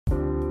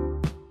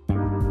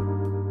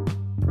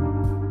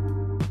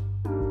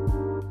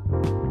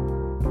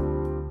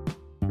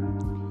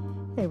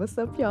what's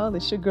up, y'all?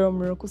 It's your girl,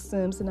 Miracle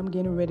Sims, and I'm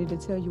getting ready to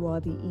tell you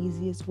all the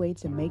easiest way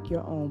to make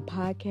your own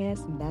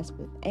podcast, and that's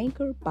with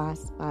Anchor by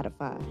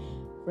Spotify.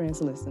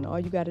 Friends, listen, all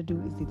you got to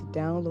do is either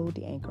download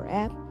the Anchor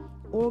app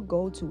or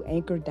go to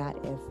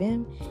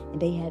anchor.fm, and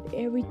they have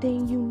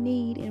everything you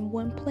need in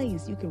one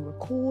place. You can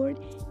record,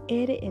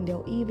 edit, and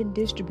they'll even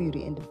distribute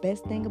it. And the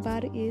best thing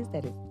about it is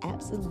that it's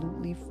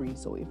absolutely free.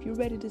 So if you're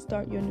ready to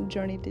start your new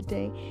journey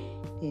today,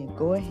 then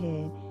go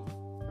ahead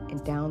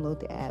and download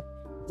the app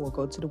or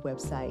go to the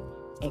website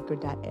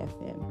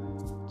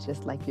anchor.fm,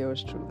 just like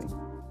yours truly.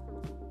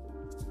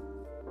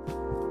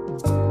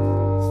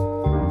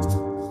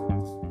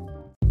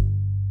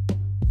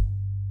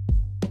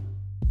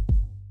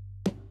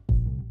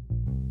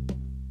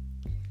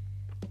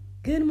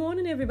 Good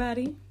morning,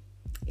 everybody.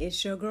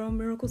 It's your girl,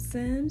 Miracle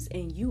Sims,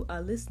 and you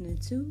are listening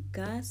to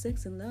God,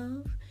 Sex, and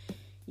Love,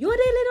 your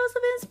daily dose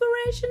of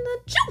inspiration, the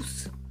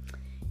juice.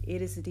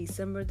 It is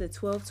December the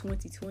 12th,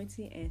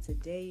 2020, and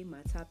today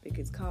my topic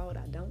is called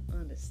I Don't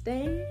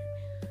Understand.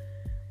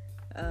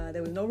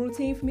 There was no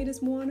routine for me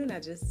this morning. I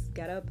just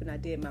got up and I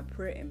did my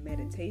prayer and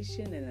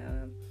meditation,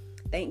 and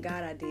thank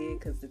God I did,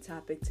 because the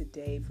topic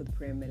today for the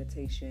prayer and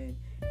meditation,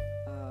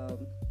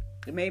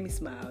 it made me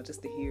smile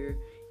just to hear,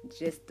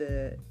 just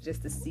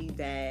to see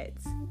that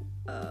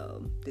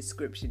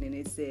description. And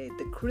it said,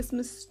 the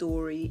Christmas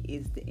story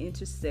is the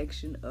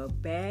intersection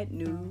of bad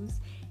news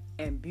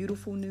and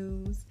beautiful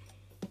news,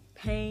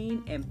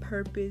 pain and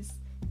purpose,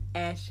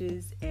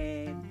 ashes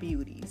and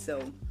beauty.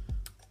 So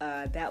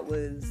that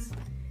was,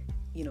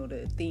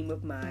 the theme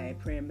of my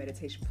prayer and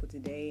meditation for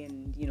today.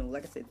 And,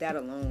 like I said, that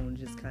alone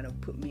just kind of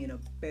put me in a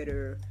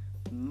better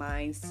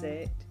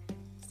mindset.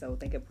 So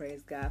thank and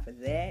praise God for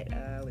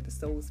that with the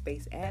Soul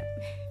Space app.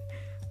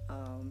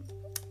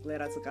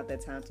 Glad I took out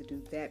that time to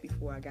do that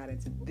before I got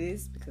into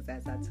this, because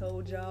as I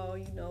told y'all,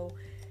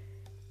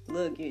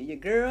 look, your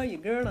girl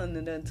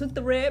done took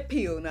the red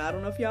pill. Now, I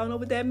don't know if y'all know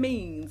what that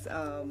means.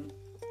 And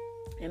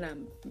I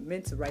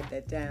meant to write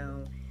that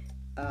down.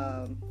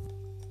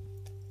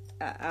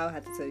 I'll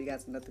have to tell you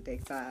guys another day,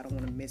 because I don't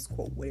want to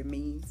misquote what it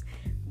means.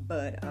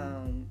 But,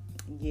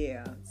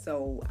 yeah.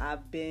 So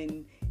I've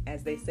been,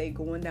 as they say,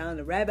 going down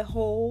the rabbit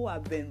hole.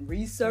 I've been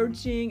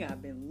researching.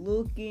 I've been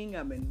looking.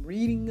 I've been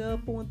reading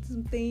up on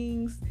some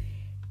things.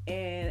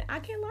 And I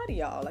can't lie to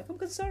y'all. Like, I'm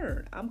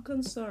concerned.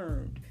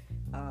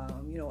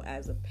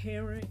 As a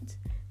parent,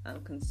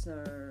 I'm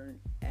concerned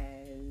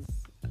as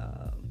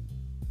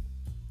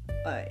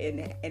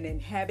an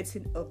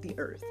inhabitant of the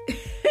earth.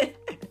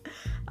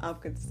 I'm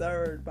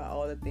concerned by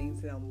all the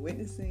things that I'm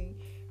witnessing,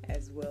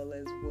 as well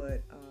as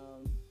what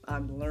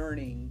I'm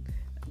learning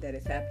that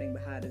is happening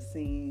behind the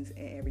scenes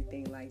and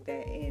everything like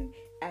that. And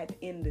at the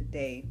end of the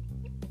day,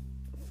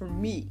 for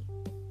me,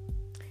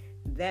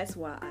 that's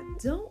why I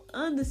don't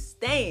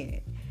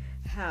understand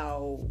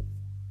how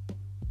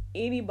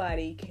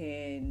anybody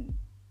can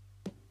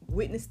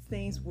witness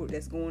things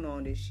that's going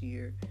on this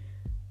year,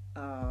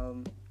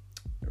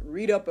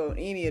 read up on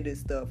any of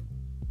this stuff,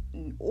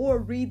 or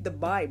read the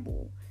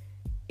Bible.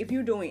 If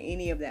you're doing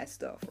any of that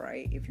stuff,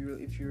 right? If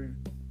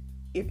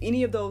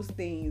any of those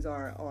things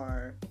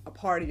are a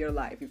part of your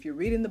life, if you're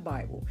reading the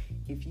Bible,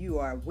 if you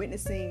are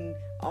witnessing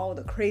all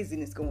the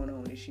craziness going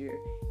on this year,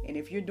 and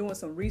if you're doing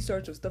some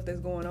research of stuff that's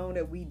going on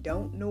that we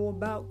don't know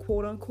about,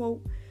 quote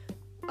unquote,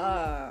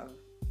 I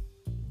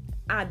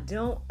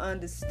don't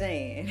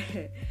understand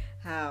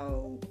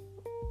how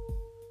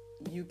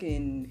you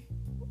can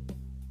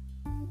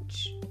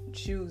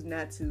choose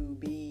not to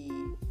be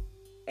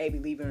a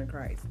believer in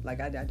Christ. Like,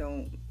 I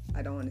don't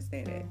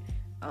understand that.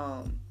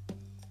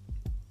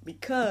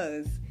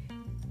 Because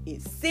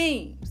it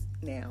seems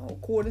now,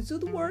 according to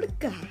the Word of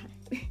God,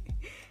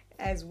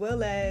 as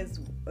well as,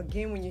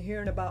 again, when you're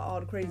hearing about all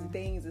the crazy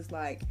things, it's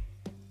like,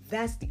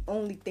 that's the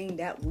only thing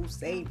that will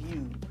save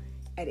you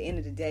at the end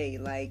of the day.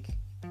 Like,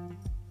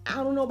 I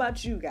don't know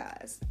about you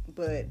guys,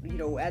 but,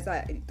 as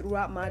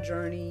throughout my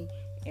journey,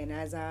 and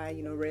as I,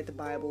 read the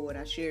Bible, and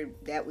I shared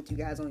that with you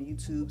guys on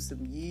YouTube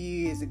some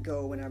years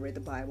ago when I read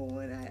the Bible,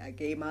 and I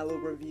gave my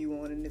little review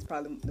on it, and it's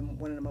probably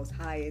one of the most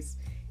highest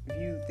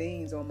viewed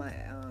things on my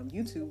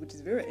YouTube, which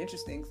is very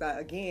interesting, because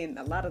again,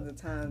 a lot of the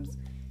times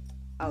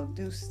I'll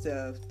do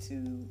stuff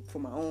for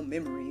my own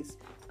memories,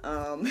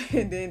 and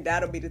then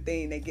that'll be the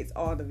thing that gets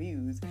all the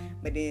views.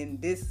 But then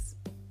this,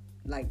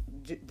 like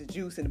the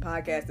juice and the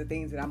podcast, the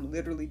things that I'm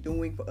literally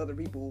doing for other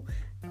people,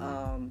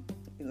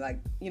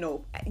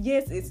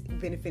 yes, it's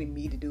benefiting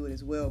me to do it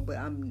as well, but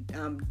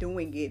I'm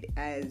doing it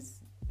as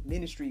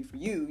ministry for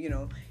you,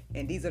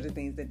 and these are the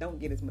things that don't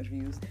get as much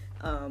views.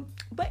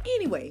 But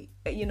anyway,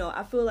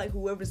 I feel like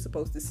whoever's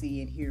supposed to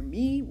see and hear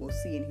me will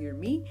see and hear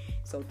me.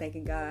 So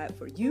thanking God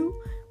for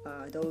you,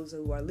 those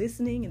who are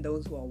listening and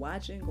those who are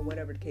watching, or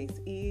whatever the case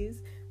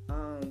is.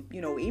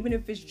 Even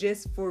if it's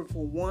just for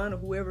one or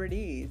whoever it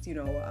is,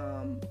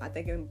 I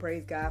thank and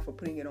praise God for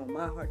putting it on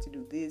my heart to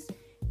do this,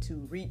 to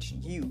reach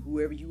you,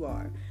 whoever you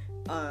are.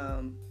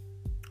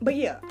 But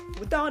yeah,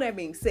 with all that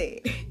being said,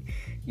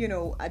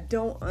 I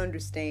don't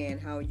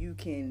understand how you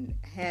can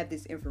have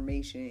this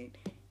information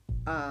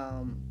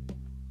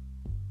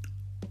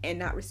and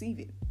not receive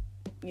it,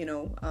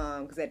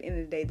 because at the end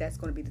of the day, that's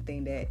going to be the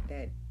thing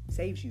that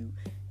saves you.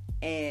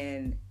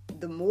 And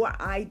the more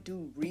I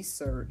do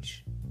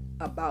research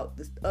about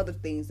the other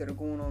things that are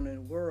going on in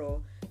the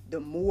world, the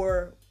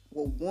more,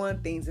 well,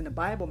 one, things in the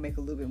Bible make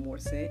a little bit more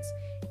sense,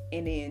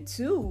 and then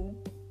two,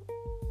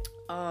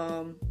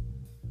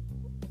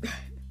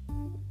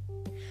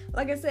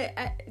 like I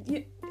said,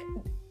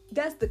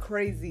 that's the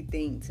crazy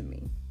thing to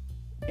me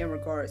in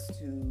regards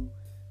to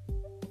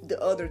the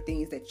other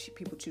things that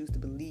people choose to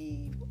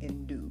believe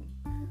and do.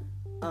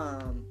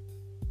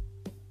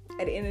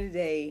 At the end of the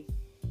day,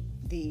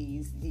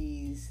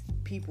 these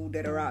people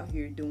that are out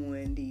here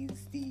doing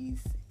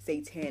these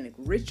satanic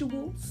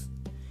rituals,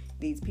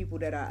 these people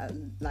that are,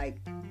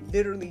 like,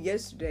 literally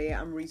yesterday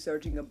I'm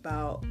researching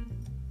about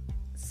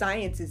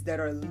scientists that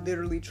are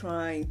literally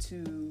trying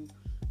to,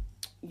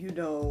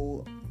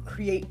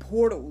 create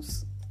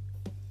portals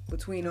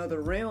between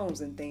other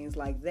realms and things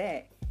like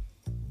that.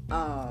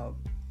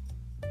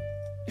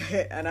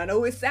 And I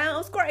know it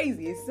sounds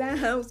crazy,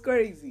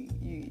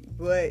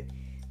 but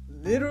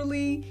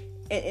literally,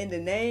 in the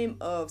name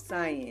of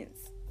science,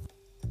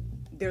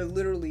 they're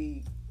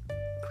literally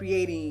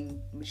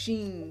creating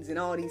machines and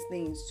all these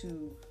things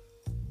to,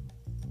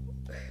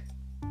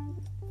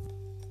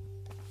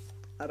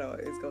 I know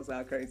it's gonna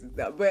sound crazy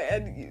stuff, but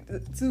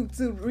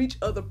to reach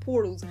other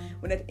portals,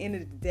 when at the end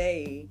of the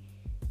day,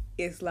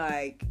 it's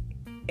like,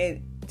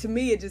 and to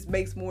me it just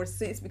makes more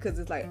sense, because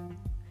it's like,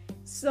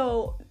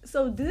 so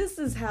this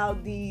is how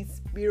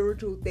these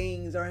spiritual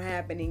things are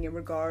happening in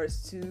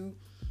regards to,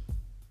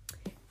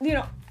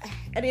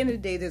 at the end of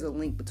the day, there's a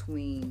link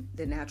between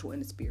the natural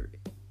and the spirit.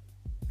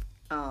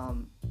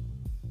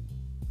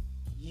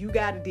 You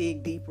got to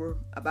dig deeper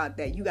about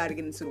that. You got to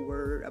get into the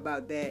word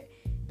about that.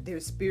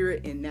 There's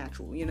spirit and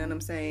natural, you know what I'm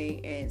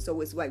saying? And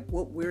so it's like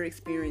what we're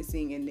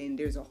experiencing, and then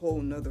there's a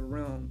whole nother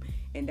realm.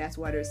 And that's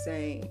why they're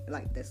saying,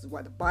 like, this is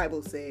why the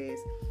Bible says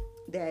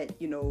that,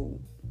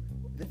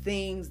 the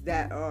things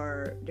that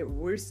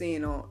we're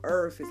seeing on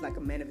earth is like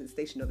a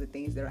manifestation of the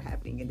things that are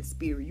happening in the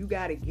spirit. You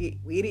got to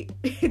get with it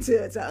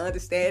to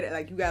understand it.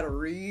 Like, you got to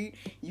read,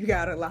 you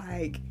got to,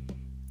 like,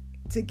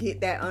 to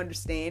get that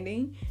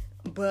understanding.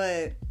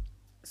 But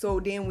so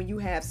then when you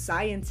have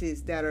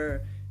scientists that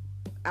are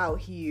out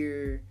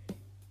here,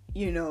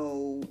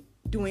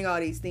 doing all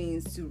these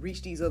things to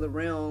reach these other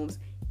realms,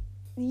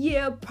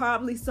 yeah,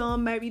 probably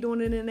some might be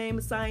doing it in the name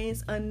of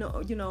science,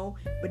 unknown,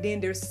 but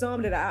then there's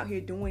some that are out here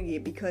doing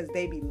it because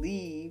they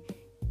believe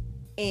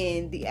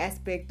in the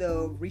aspect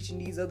of reaching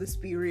these other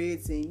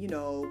spirits and,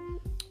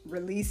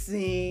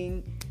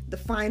 releasing the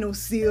final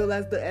seal,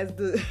 as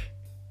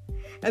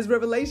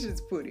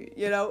Revelations put it,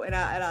 and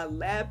I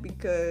laugh,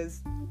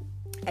 because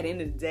at the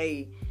end of the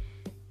day,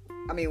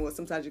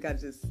 sometimes you gotta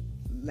just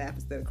laugh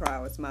instead of cry,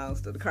 or smile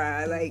instead of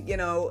cry. Like,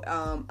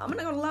 I'm not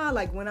gonna lie,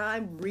 like, when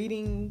I'm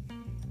reading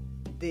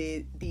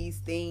these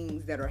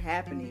things that are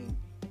happening,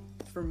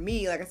 for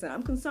me, like I said,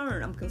 I'm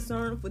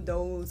concerned for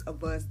those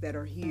of us that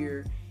are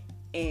here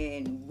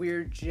and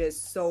we're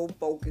just so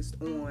focused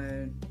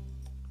on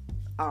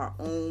our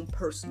own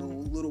personal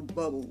little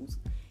bubbles,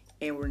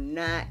 and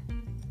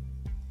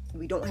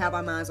we don't have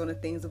our minds on the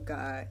things of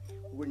God.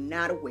 We're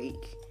not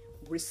awake,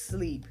 we're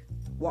asleep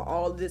while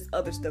all this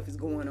other stuff is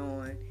going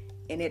on,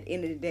 and at the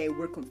end of the day,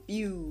 we're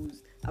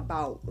confused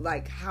about,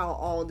 like, how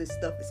all this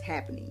stuff is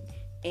happening.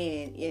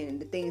 And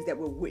the things that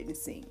we're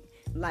witnessing,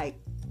 like,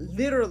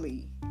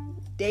 literally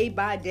day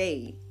by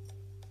day,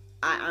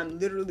 I'm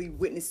literally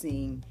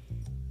witnessing,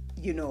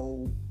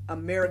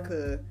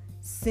 America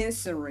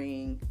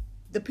censoring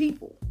the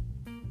people.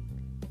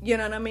 You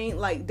know what I mean?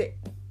 Like,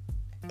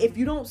 if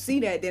you don't see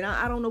that, then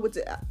I don't know what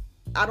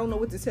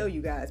to tell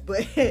you guys.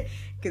 But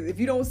because if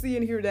you don't see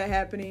and hear that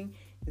happening,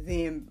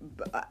 then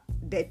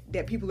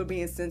that people are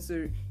being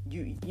censored,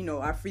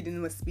 our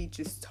freedom of speech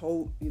is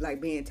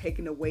being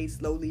taken away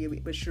slowly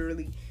but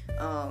surely.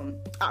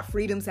 Our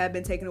freedoms have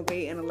been taken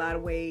away in a lot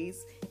of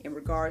ways in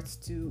regards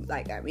to, with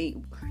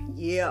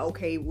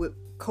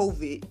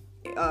COVID,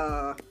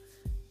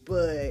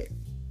 but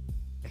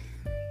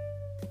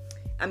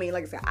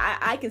like I said,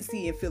 I can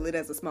see and feel it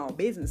as a small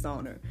business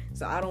owner,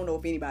 so I don't know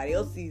if anybody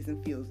else sees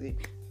and feels it.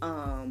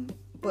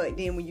 But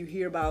then when you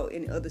hear about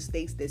in other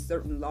states that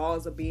certain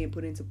laws are being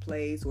put into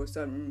place, or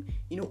certain,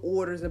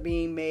 orders are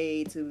being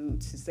made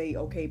to say,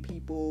 okay,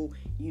 people,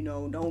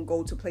 don't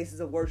go to places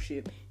of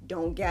worship,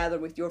 don't gather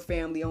with your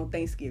family on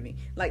Thanksgiving.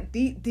 Like,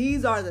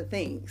 these are the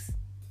things.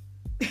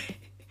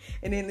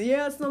 And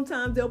then,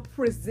 sometimes they'll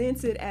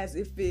present it as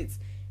if it's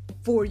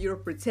for your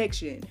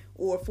protection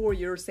or for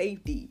your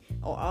safety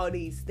or all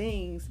these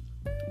things.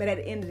 But at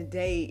the end of the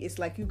day, it's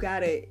like you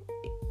gotta,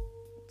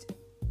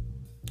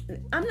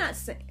 I'm not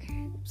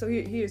saying, so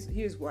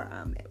here's where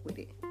I'm at with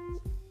it.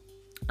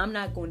 I'm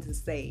not going to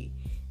say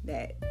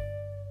that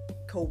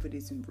COVID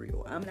isn't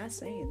real. I'm not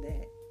saying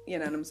that. You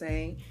know what I'm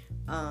saying?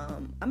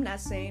 I'm not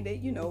saying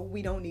that,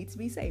 we don't need to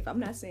be safe. I'm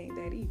not saying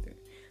that either.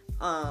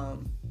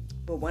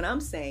 But what I'm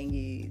saying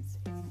is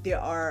there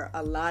are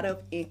a lot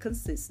of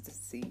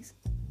inconsistencies.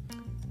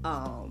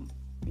 On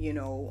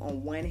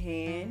one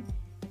hand,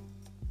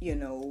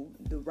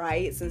 the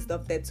riots and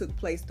stuff that took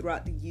place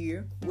throughout the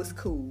year was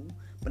cool.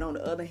 But on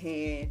the other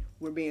hand,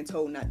 we're being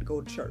told not to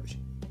go to church,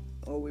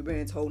 or we're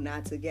being told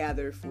not to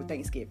gather for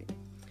Thanksgiving.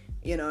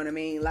 You know what I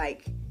mean?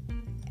 Like,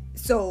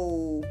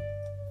 so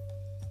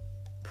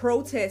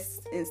protests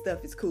and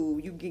stuff is cool.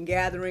 You can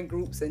gather in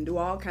groups and do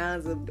all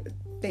kinds of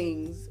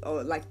things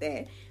or like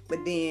that. But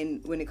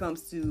then when it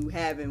comes to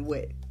having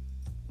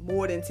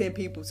more than 10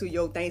 people to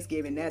your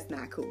Thanksgiving, that's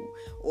not cool.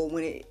 Or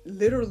when it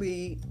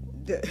literally,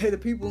 the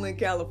people in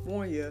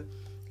California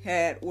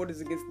had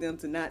orders against them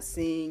to not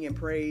sing and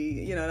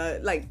pray,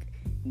 like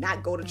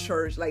not go to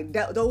church. Like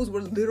those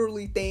were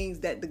literally things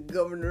that the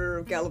governor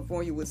of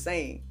California was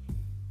saying.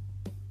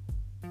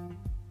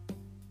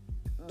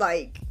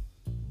 Like,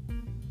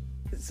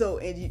 so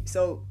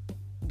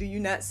do you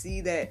not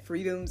see that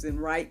freedoms and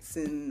rights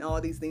and all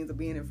these things are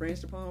being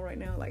infringed upon right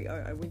now? Like,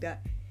 are we not?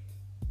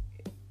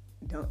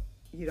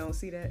 You don't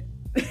see that?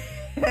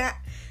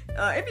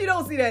 If you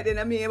don't see that, then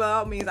by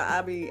all means,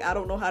 I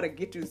don't know how to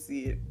get you to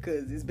see it,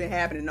 because it's been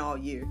happening all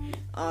year.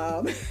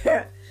 And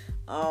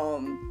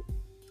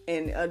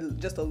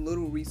just a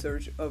little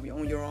research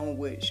on your own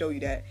would show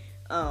you that.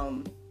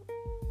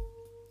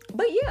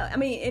 But yeah,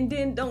 and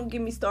then don't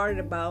get me started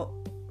about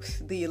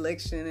the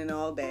election and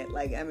all that.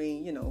 Like,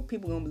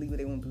 people gonna believe what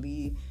they want to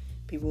believe.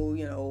 People,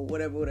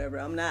 whatever.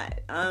 I'm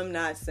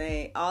not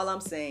saying. All I'm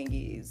saying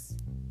is,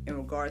 in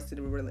regards to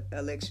the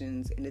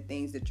elections and the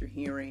things that you're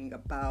hearing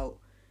about,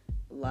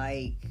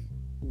 like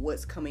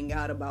what's coming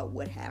out about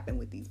what happened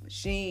with these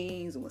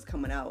machines, and what's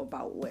coming out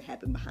about what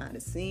happened behind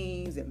the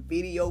scenes, and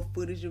video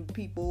footage of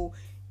people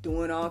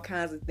doing all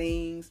kinds of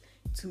things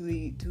to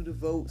the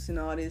votes and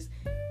all this.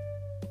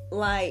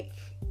 Like,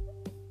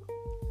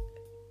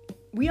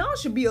 we all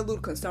should be a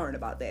little concerned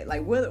about that.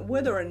 Like,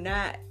 whether or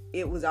not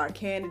it was our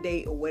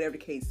candidate or whatever the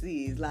case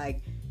is,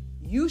 like,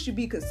 you should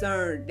be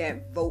concerned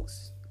that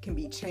votes can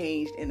be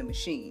changed in the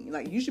machine.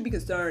 Like, you should be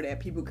concerned that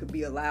people could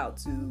be allowed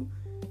to,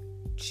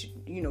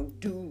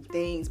 do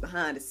things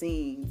behind the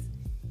scenes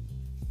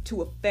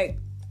to affect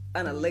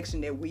an election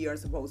that we are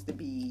supposed to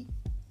be,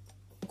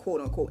 quote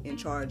unquote, in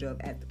charge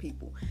of as the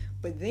people.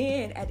 But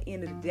then at the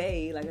end of the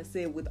day, like I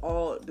said, with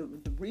all the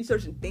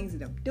research and things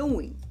that I'm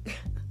doing,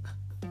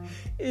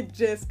 it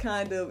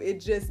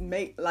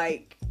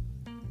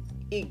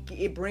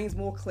brings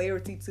more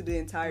clarity to the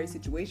entire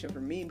situation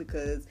for me,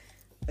 because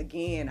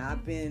again,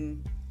 I've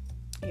been,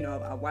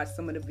 I watched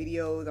some of the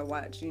videos, I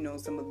watched,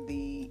 some of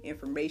the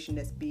information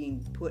that's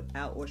being put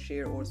out or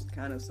shared or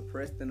kind of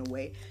suppressed in a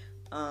way.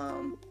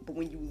 But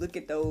when you look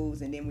at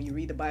those, and then when you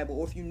read the Bible,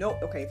 or if you know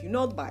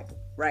the Bible,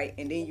 right,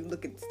 and then you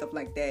look at stuff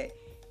like that,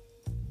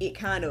 it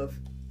kind of,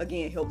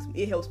 again,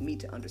 helps me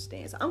to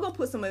understand. So I'm gonna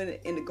put some of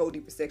it in the Go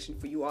Deeper section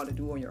for you all to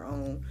do on your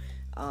own,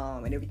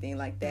 and everything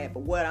like that.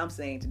 But what I'm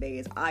saying today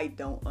is, I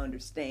don't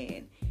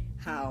understand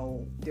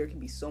how there can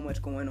be so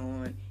much going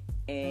on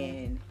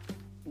and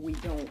we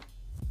don't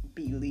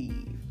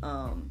believe.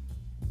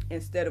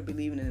 Instead of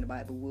believing in the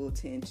Bible, we'll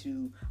tend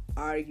to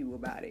argue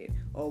about it,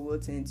 or we'll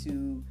tend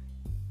to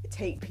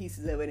take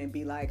pieces of it and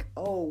be like,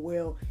 oh,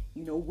 well,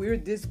 we're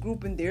this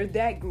group and they're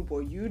that group,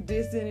 or you're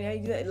this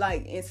and that.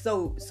 Like, and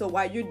so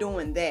while you're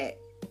doing that,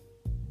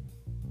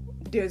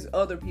 there's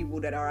other people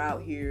that are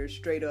out here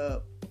straight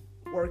up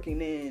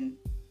working in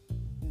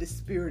the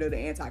spirit of the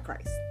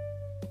Antichrist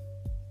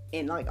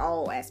in like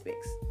all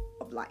aspects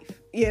of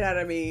life. You know what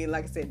I mean?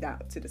 Like I said, down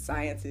to the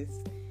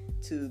scientists,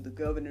 to the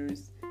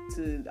governors,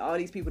 to all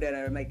these people that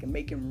are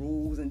making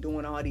rules and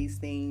doing all these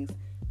things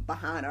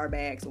behind our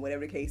backs, or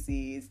whatever the case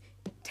is,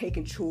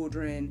 taking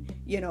children,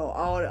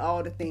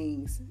 all the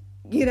things,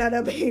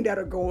 that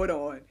are going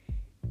on.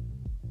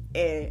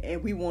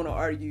 And we want to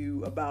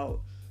argue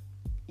about,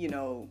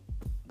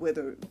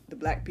 whether the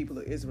black people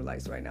are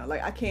Israelites right now.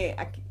 Like, I can't,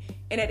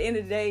 and at the end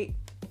of the day,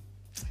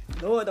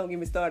 Lord, don't get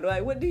me started.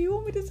 Like, what do you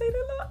want me to say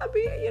to Lord? At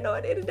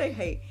the end of the day,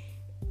 hey,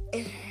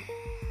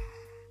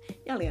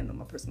 y'all ain't know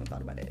my personal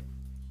thought about that.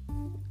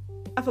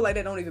 I feel like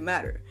that don't even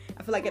matter.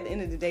 I feel like at the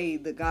end of the day,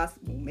 the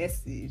gospel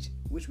message,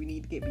 which we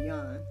need to get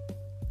beyond,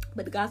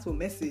 but the gospel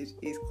message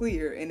is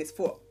clear, and it's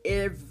for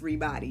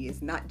everybody.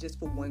 It's not just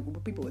for one group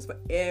of people. It's for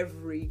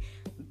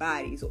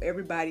everybody. So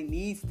everybody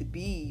needs to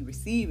be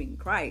receiving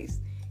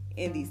Christ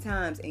in these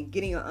times and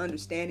getting an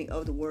understanding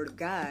of the Word of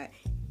God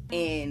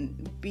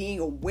and being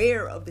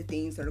aware of the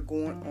things that are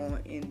going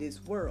on in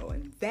this world.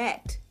 And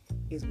that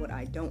is what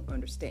I don't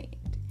understand.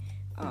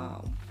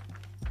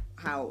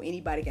 How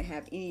anybody can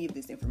have any of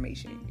this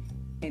information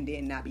and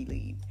then not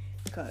believe,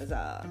 because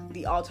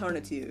the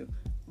alternative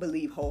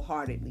believe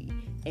wholeheartedly,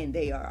 and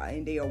they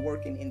are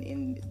working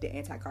in the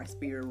Antichrist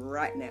spirit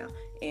right now,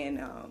 and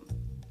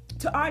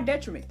to our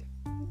detriment,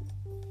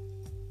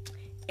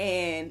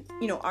 and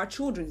our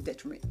children's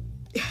detriment.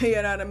 You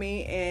know what I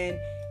mean? And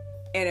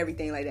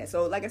everything like that.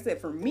 So like I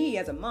said, for me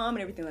as a mom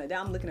and everything like that,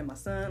 I'm looking at my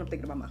son, I'm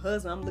thinking about my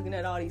husband, I'm looking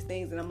at all these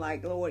things, and I'm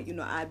like, Lord,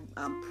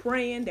 I'm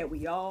praying that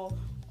we all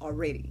are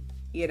ready.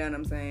 You know what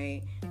I'm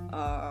saying?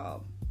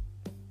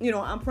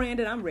 I'm praying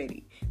that I'm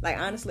ready. Like,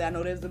 honestly, I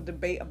know there's a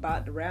debate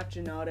about the rapture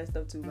and all that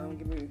stuff too.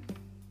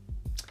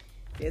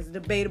 there's a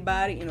debate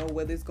about it,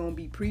 whether it's going to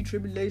be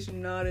pre-tribulation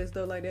and all that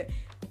stuff like that.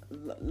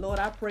 Lord,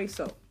 I pray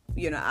so.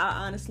 I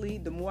honestly,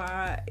 when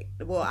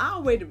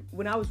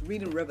I was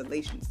reading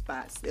Revelations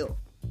by itself,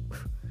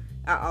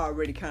 I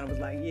already kind of was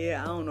like,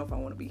 yeah, I don't know if I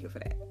want to be here for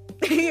that.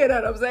 You know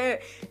what I'm saying?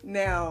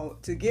 Now,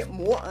 to get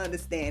more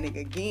understanding,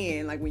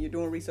 again, like when you're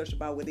doing research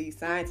about what these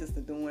scientists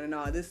are doing and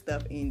all this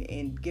stuff,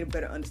 and get a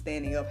better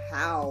understanding of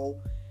how,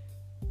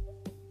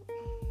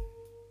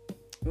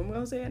 what am I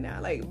going to say it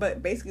now?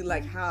 But basically,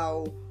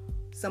 how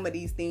some of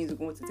these things are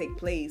going to take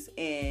place,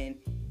 and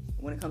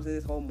when it comes to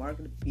this whole mark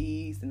of the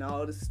beast and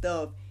all this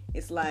stuff,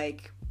 it's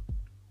like,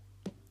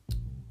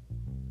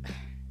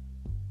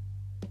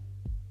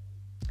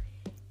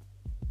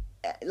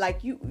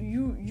 you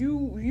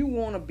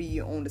want to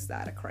be on the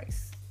side of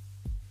Christ,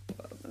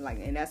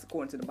 and that's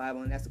according to the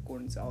Bible, and that's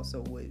according to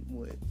also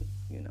what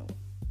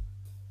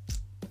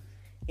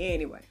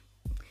anyway.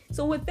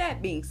 So with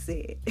that being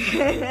said,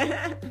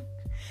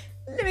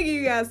 let me give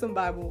you guys some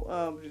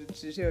Bible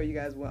to show you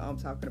guys what I'm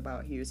talking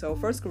about here. So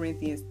 1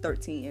 Corinthians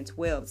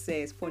 13:12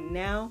 says, "For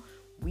now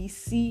we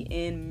see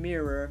in a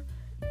mirror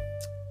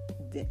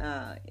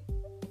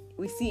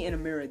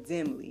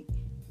dimly,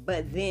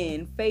 but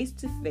then face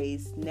to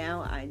face.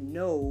 Now I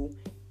know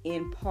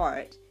in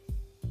part,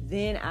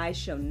 then I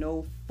shall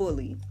know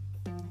fully,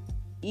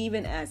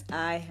 even as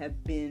I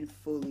have been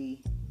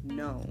fully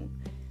known."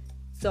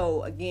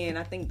 So again,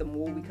 I think the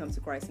more we come to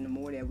Christ and the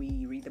more that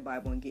we read the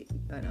Bible and get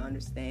an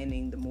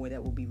understanding, the more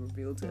that will be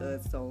revealed to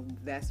us. So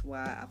that's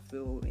why I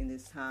feel in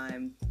this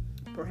time,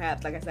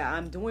 perhaps, like I said,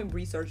 I'm doing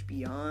research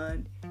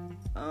beyond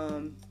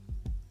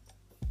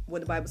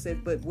what the Bible says,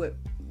 but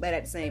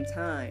at the same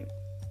time,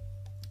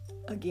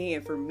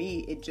 again, for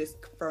me, it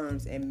just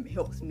confirms and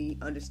helps me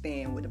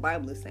understand what the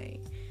Bible is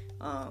saying,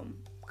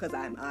 because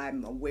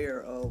I'm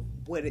aware of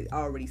what it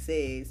already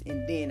says,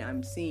 and then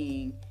I'm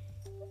seeing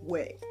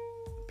what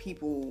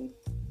people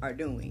are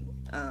doing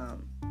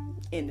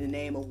in the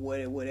name of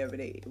whatever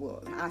they,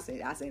 well, I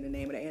say in the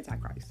name of the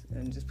Antichrist,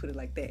 and just put it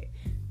like that.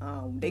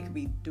 They could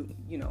be doing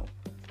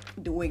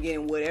it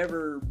in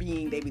whatever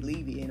being they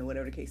believe in, or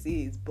whatever the case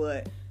is,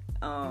 but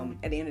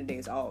at the end of the day,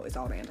 it's all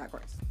the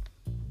Antichrist.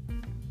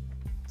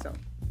 So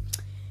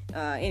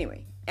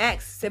anyway,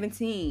 Acts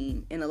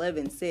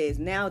 17:11 says,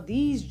 "Now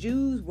these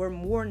Jews were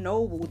more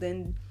noble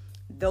than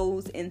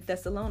those in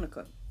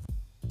Thessalonica.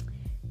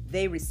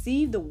 They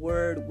received the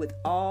word with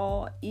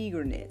all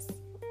eagerness,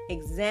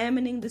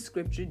 examining the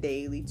scripture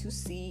daily to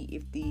see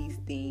if these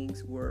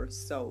things were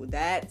so."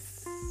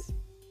 That's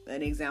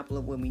an example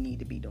of what we need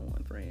to be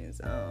doing, friends.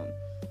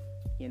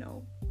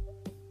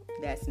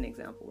 That's an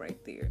example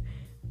right there.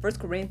 1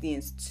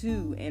 Corinthians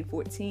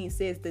 2:14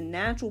 says, "The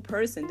natural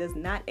person does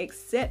not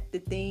accept the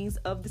things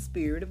of the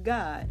Spirit of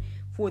God,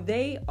 for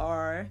they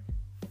are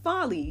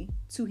folly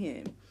to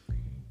him,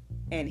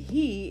 and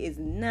he is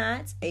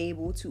not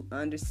able to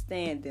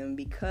understand them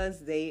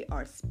because they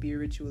are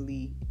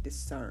spiritually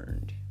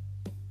discerned."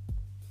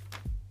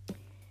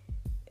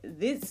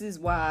 This is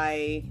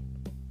why,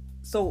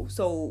 so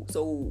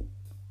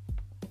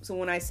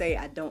when I say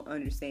I don't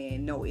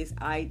understand, no, it's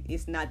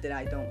not that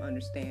I don't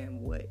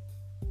understand what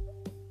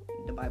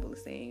the Bible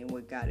is saying and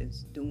what God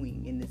is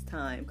doing in this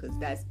time, because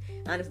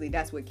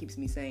that's what keeps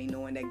me sane,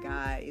 knowing that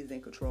God is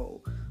in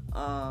control.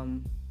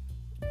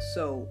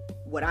 So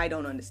what I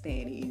don't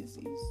understand is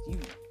you.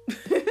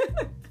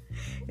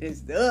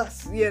 It's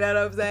us, you know what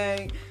I'm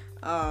saying?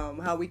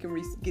 How we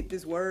can get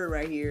this word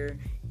right here,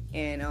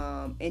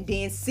 and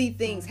then see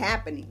things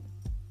happening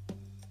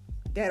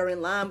that are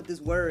in line with this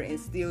word, and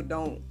still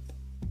don't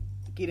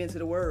get into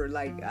the word.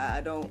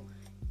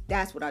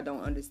 That's what I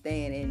don't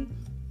understand,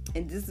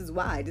 and this is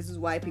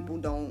why people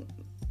don't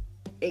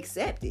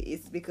accept it.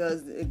 It's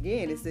because,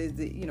 again, it says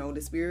that,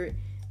 the Spirit,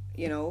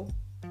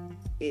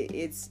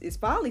 it's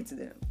folly to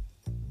them.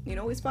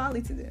 It's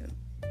folly to them.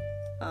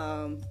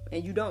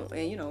 And you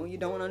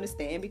don't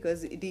understand,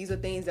 because these are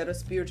things that are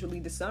spiritually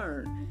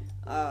discerned.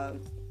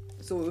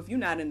 So if you're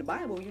not in the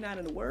Bible, you're not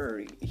in the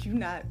Word, you're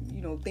not,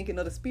 thinking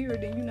of the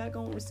Spirit, then you're not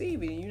going to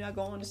receive it, and you're not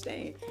going to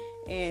understand.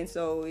 And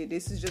so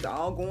this is just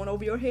all going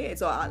over your head.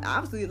 So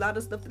obviously, a lot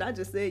of stuff that I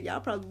just said, y'all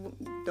probably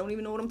don't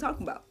even know what I'm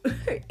talking about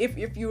if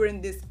you're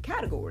in this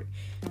category.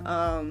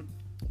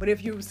 But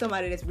if you're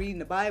somebody that's reading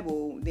the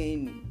Bible,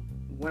 then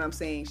what I'm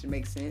saying should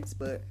make sense.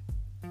 But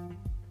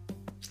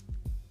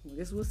I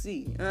guess we'll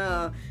see.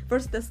 1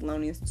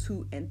 Thessalonians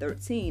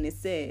 2:13, it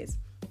says,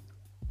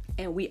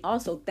 "And we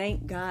also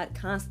thank God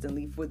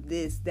constantly for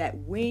this, that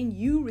when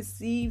you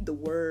received the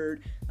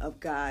word of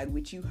God,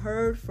 which you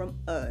heard from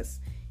us,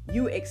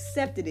 you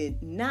accepted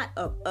it not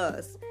of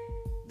us,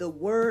 the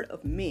word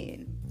of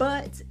men,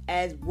 but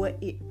as what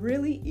it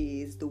really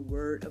is, the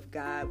word of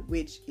God,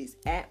 which is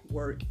at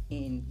work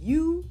in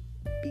you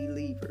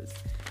believers."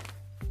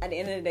 At the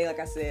end of the day, like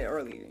I said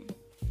earlier,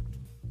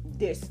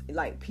 this,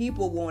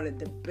 people want to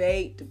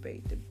debate.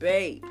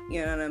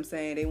 You know what I'm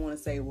saying? They want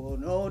to say, well,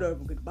 no, the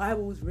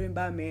Bible was written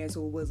by man,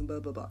 so it wasn't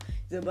blah, blah, blah.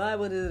 The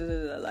Bible,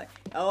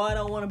 I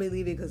don't want to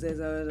believe it because there's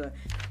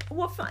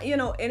well, fine,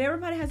 and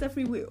everybody has that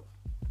free will.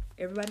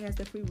 Everybody has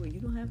their free will. You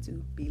don't have to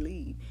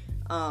believe.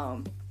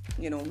 No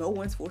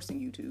one's forcing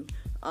you to.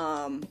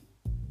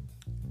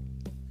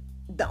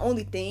 The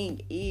only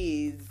thing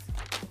is,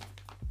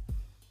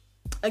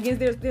 again,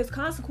 there's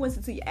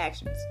consequences to your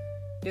actions.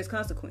 There's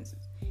consequences.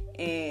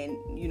 And,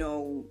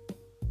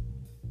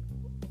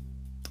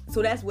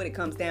 so that's what it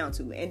comes down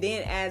to. And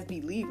then as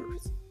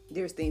believers,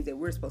 there's things that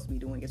we're supposed to be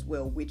doing as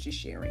well, which is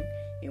sharing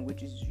and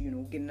which is,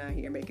 getting out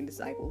here, making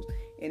disciples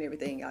and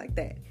everything like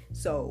that.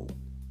 So,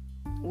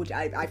 which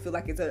I feel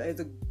like there's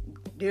a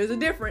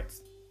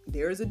difference.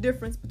 There is a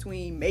difference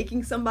between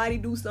making somebody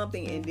do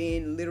something and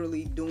then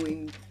literally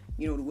doing,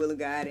 the will of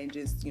God and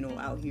just,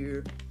 out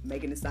here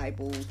making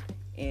disciples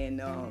and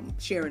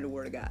sharing the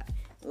word of God.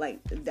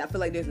 Like, I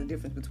feel like there's a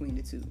difference between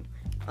the two.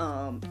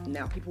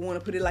 Now people want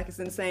to put it like it's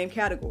in the same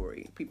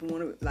category. People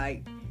want to,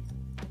 like,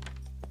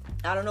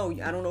 I don't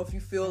know if you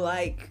feel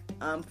like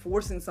I'm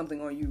forcing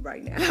something on you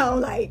right now.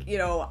 Like,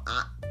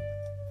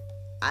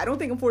 I don't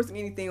think I'm forcing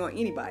anything on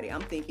anybody.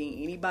 I'm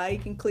thinking anybody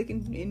can click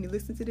and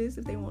listen to this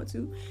if they want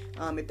to.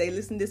 If they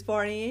listen this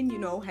far in,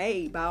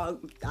 hey, I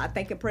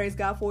thank and praise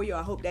God for you.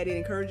 I hope that it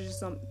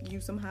encourages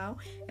you somehow.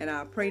 And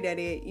I pray that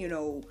it,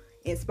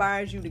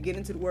 inspires you to get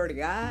into the word of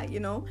God,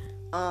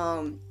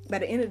 By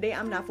the end of the day,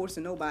 I'm not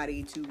forcing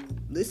nobody to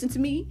listen to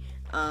me.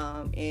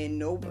 And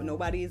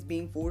nobody is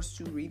being forced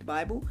to read the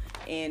Bible.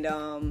 And,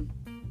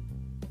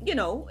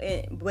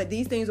 but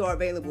these things are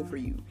available for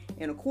you.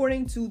 And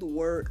according to the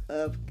word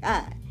of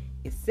God,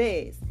 it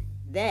says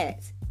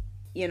that,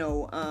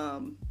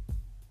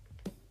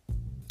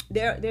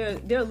 there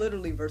are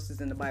literally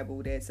verses in the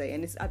Bible that say,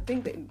 and I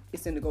think that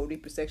it's in the Go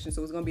Deeper section,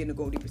 so it's going to be in the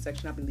Go Deeper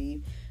section, I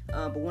believe.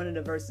 But one of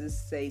the verses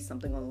say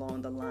something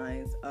along the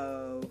lines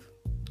of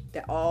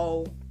that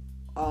all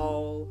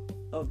of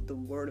the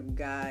word of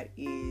God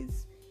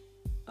is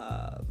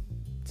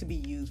to be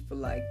used for,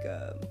 like,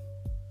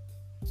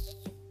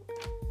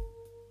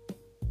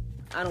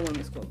 I don't want to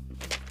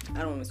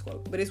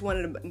misquote, but it's one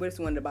of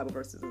the Bible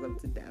verses.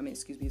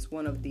 It's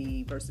one of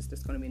the verses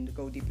that's going to be in the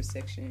Go Deeper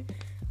section.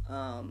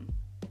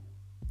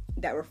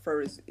 That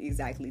refers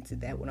exactly to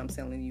that. What I'm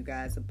telling you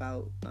guys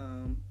about,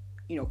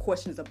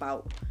 questions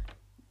about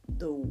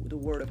the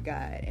Word of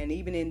God, and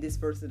even in this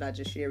verse that I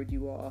just shared with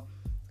you all,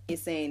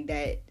 it's saying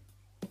that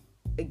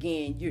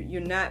again,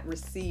 you're not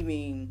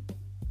receiving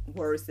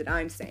words that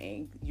I'm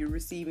saying. You're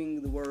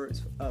receiving the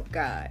words of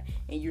God,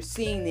 and you're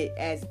seeing it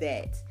as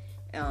that.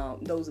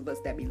 Those of us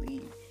that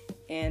believe,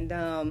 and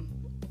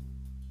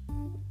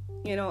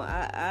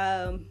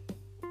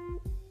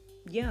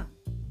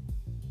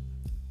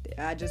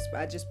I just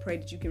pray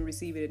that you can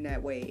receive it in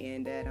that way,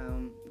 and that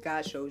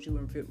God shows you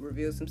and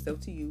reveals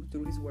Himself to you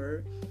through His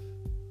Word,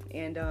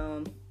 and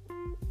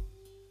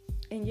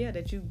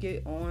that you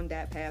get on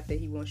that path that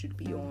He wants you to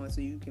be on, so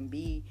you can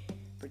be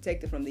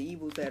protected from the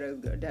evils that are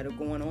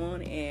going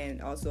on,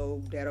 and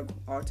also that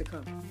are to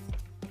come.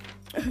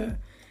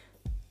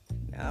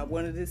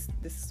 One of this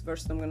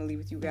verse I'm going to leave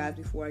with you guys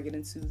before I get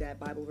into that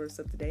Bible verse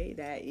of today.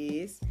 That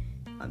is,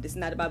 this is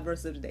not the Bible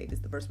verse of the day. This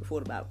is the verse before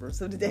the Bible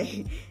verse of the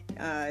day.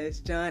 It's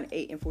John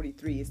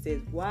 8:43. It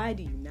says, "Why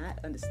do you not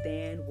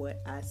understand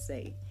what I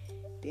say?"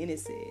 Then it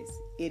says,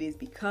 "It is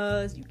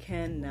because you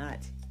cannot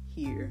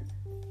you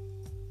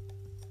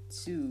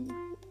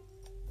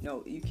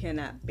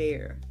cannot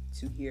bear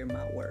to hear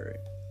my word."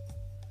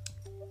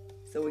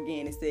 So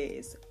again, it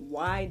says,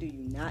 "Why do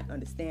you not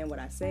understand what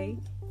I say?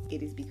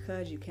 It is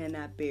because you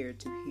cannot bear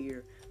to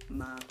hear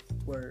my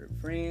word."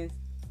 Friends,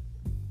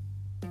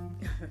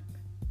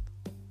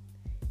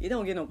 you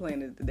don't get no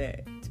plainer than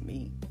that to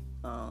me.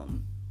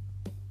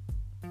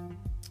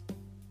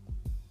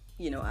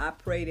 I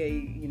pray that,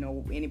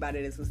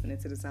 anybody that's listening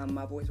to the sound of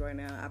my voice right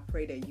now, I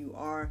pray that you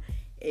are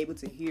able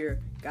to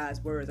hear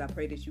God's words. I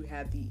pray that you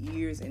have the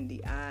ears and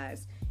the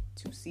eyes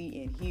to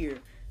see and hear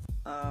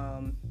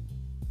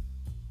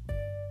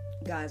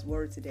God's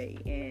word today,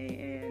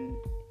 and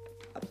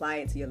apply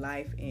it to your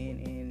life,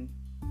 and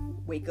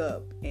wake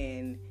up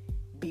and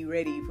be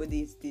ready for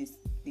these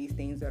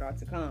things that are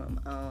to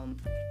come.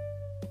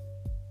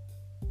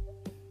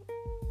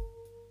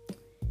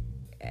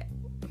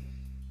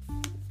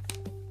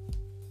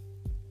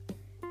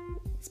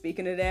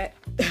 Speaking of that,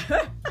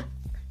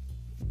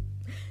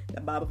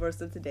 the Bible verse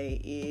of today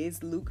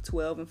is Luke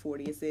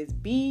 12:40. It says,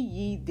 "Be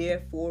ye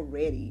therefore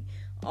ready,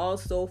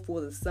 also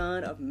for the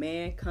Son of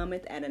Man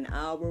cometh at an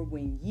hour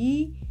when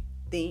ye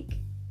think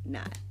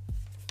not."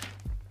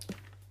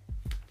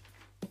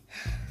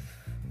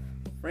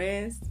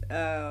 Friends,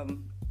 well,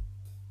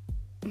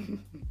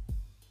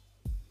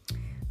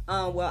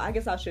 I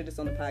guess I'll share this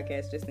on the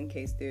podcast just in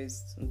case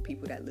there's some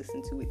people that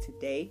listen to it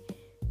today.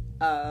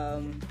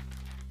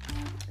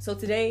 So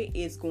today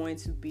is going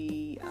to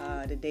be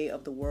the day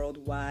of the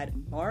worldwide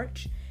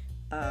march.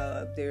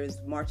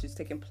 There's marches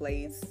taking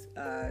place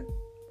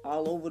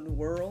all over the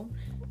world.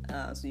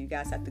 So you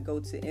guys have to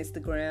go to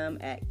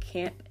Instagram at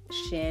Camp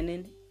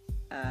Shannon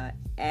at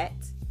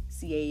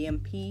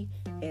CampShanin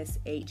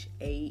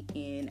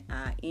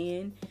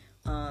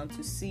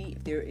to see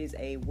if there is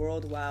a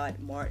worldwide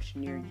march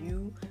near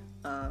you.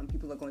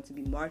 People are going to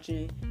be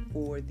marching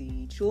for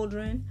the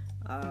children,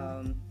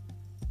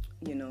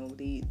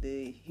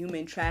 the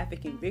human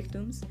trafficking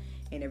victims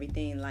and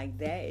everything like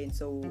that. And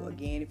so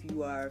again, if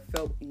you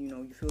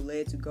you feel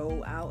led to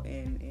go out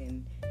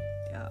and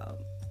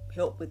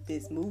help with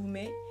this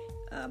movement,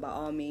 by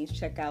all means,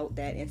 check out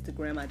that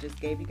Instagram I just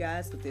gave you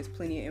guys. So there's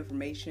plenty of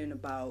information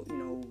about,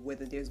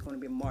 whether there's going to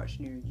be a march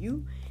near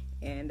you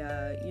and,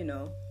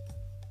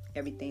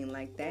 everything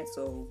like that.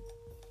 So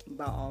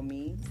by all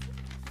means,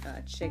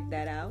 check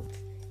that out.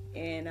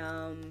 And,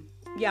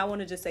 I want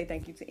to just say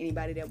thank you to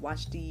anybody that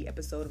watched the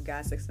episode of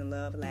God, Sex, and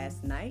Love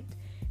last night,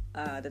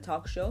 the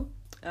talk show.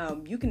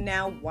 You can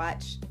now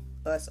watch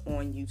us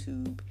on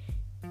YouTube.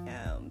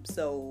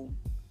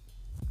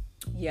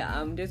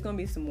 There's going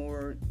to be some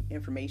more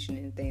information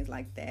and things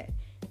like that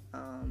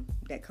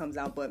that comes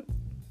out. But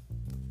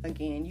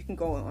again, you can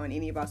go on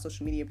any of our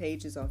social media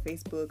pages on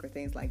Facebook or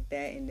things like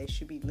that, and there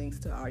should be links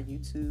to our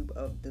YouTube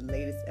of the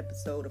latest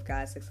episode of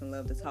God, Sex, and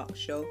Love, the talk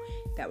show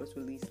that was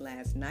released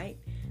last night.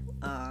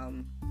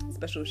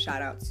 Special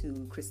shout out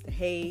to Krista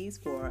Hayes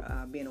for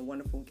being a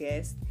wonderful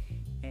guest,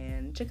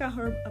 and check out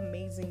her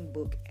amazing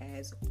book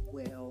as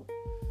well.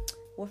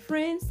 Well,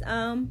 friends,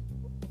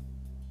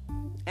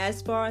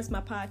 as far as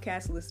my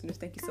podcast listeners,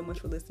 thank you so much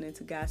for listening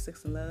to God,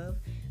 Sex, and Love.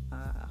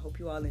 I hope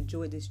you all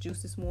enjoyed this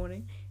juice this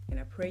morning, and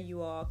I pray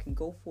you all can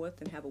go forth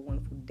and have a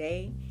wonderful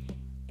day.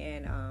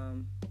 And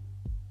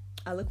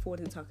I look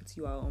forward to talking to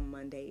you all on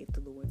Monday, if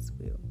the Lord's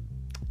will.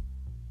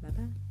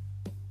 Bye-bye.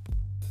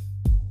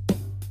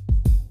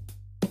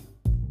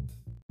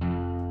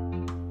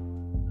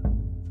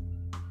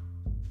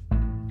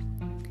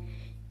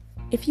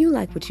 If you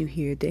like what you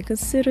hear, then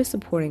consider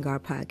supporting our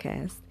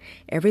podcast.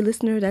 Every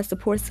listener that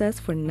supports us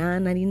for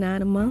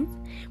 $9.99 a month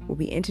will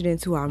be entered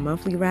into our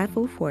monthly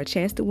raffle for a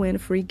chance to win a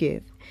free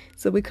gift.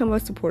 So become a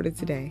supporter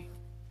today.